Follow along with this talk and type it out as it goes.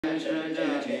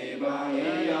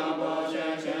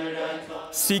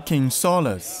Seeking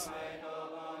solace.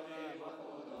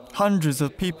 Hundreds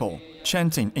of people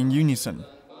chanting in unison,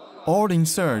 all in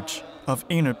search of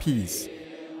inner peace.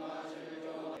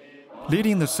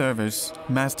 Leading the service,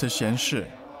 Master Xian Shi,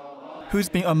 who's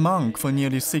been a monk for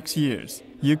nearly 6 years.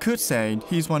 You could say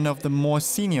he's one of the more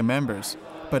senior members,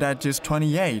 but at just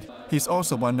 28, he's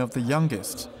also one of the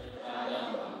youngest.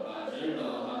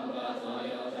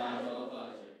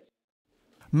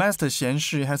 Master Xian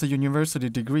Shi has a university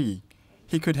degree.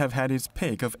 He could have had his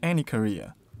pick of any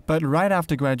career. But right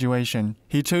after graduation,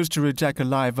 he chose to reject a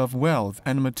life of wealth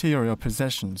and material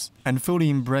possessions and fully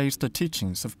embrace the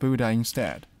teachings of Buddha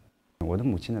instead.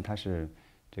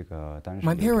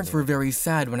 My parents were very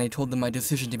sad when I told them my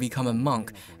decision to become a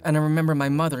monk, and I remember my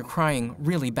mother crying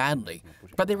really badly.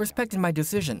 But they respected my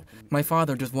decision. My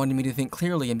father just wanted me to think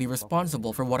clearly and be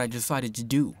responsible for what I decided to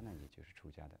do.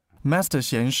 Master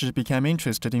Xian Shi became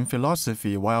interested in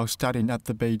philosophy while studying at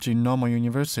the Beijing Normal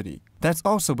University. That's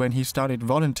also when he started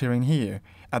volunteering here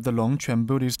at the Longquan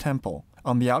Buddhist Temple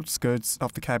on the outskirts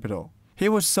of the capital. He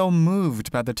was so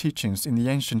moved by the teachings in the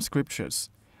ancient scriptures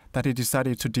that he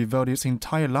decided to devote his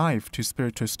entire life to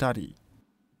spiritual study.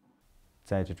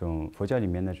 There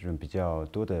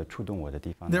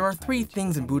are 3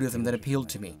 things in Buddhism that appealed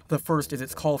to me. The first is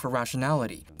its call for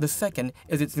rationality. The second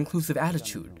is its inclusive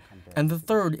attitude. And the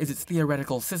third is its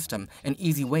theoretical system and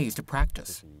easy ways to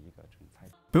practice.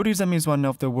 Buddhism is one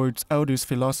of the world's oldest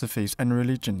philosophies and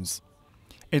religions.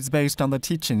 It's based on the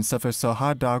teachings of a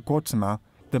Sahada Gautama,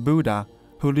 the Buddha,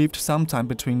 who lived sometime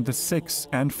between the 6th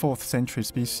and 4th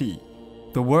centuries BC.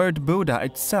 The word Buddha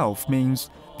itself means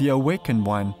the awakened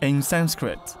one in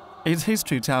Sanskrit. Its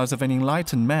history tells of an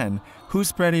enlightened man who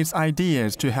spread his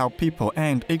ideas to help people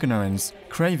end ignorance,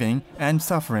 craving, and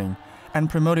suffering, and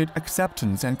promoted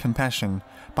acceptance and compassion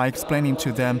by explaining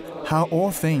to them how all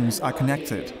things are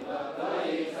connected.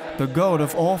 The goal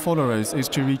of all followers is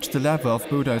to reach the level of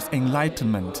Buddha's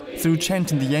enlightenment through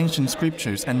chanting the ancient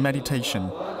scriptures and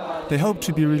meditation. They hope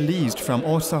to be released from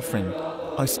all suffering,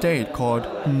 a state called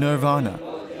nirvana.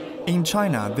 In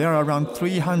China, there are around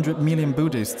 300 million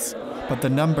Buddhists, but the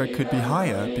number could be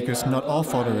higher because not all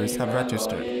followers have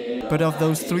registered. But of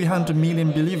those 300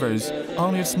 million believers,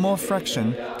 only a small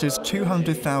fraction, just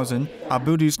 200,000, are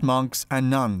Buddhist monks and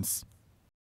nuns.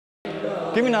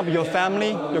 Giving up your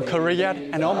family, your career,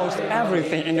 and almost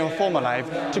everything in your former life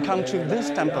to come to this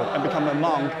temple and become a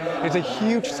monk is a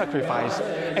huge sacrifice.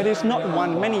 It is not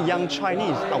one many young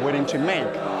Chinese are willing to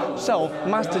make. So,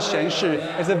 Master Xian Shi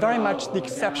is very much the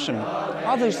exception.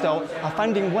 Others, though, are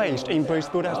finding ways to embrace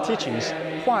Buddha's teachings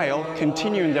while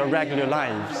continuing their regular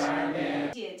lives.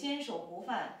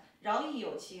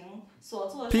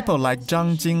 People like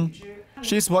Zhang Jing.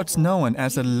 She's what's known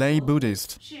as a lay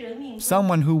Buddhist,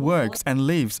 someone who works and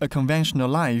lives a conventional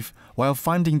life while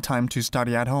finding time to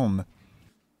study at home.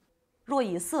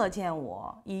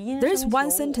 There's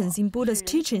one sentence in Buddha's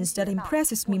teachings that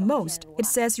impresses me most. It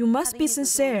says you must be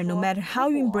sincere no matter how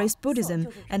you embrace Buddhism,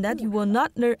 and that you will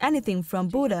not learn anything from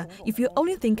Buddha if you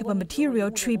only think about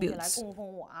material tributes.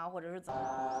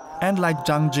 And like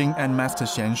Zhang Jing and Master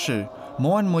Xian Shi,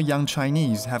 more and more young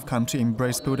Chinese have come to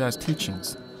embrace Buddha's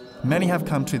teachings. Many have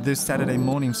come to this Saturday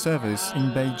morning service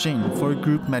in Beijing for a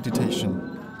group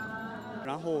meditation.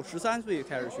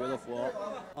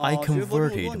 I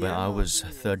converted when I was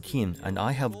 13, and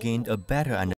I have gained a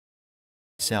better understanding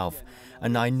of myself,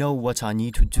 and I know what I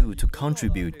need to do to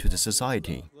contribute to the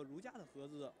society.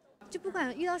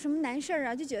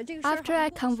 After I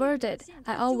converted,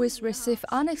 I always receive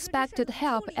unexpected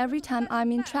help every time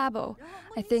I'm in trouble.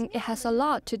 I think it has a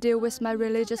lot to do with my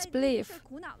religious belief.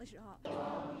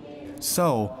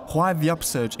 So, why the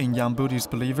upsurge in young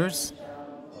Buddhist believers?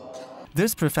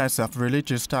 This professor of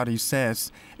religious studies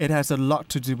says it has a lot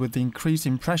to do with the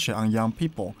increasing pressure on young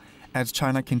people as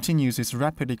China continues its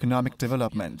rapid economic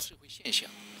development.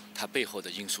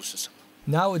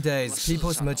 Nowadays,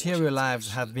 people's material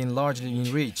lives have been largely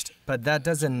enriched, but that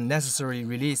doesn't necessarily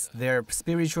release their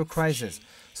spiritual crisis.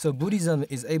 So Buddhism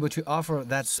is able to offer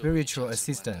that spiritual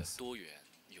assistance.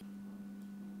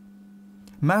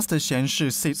 Master Xian Shi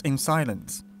sits in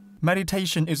silence.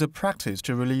 Meditation is a practice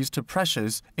to release the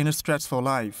pressures in a stressful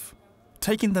life.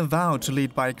 Taking the vow to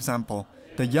lead by example,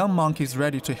 the young monk is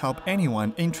ready to help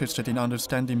anyone interested in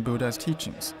understanding Buddha's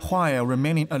teachings, while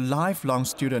remaining a lifelong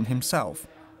student himself.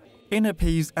 Inner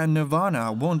peace and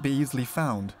nirvana won't be easily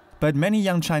found, but many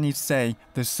young Chinese say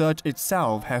the search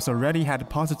itself has already had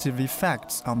positive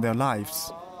effects on their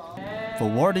lives. For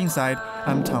World Insight,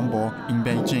 I'm Tang Bo in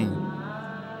Beijing.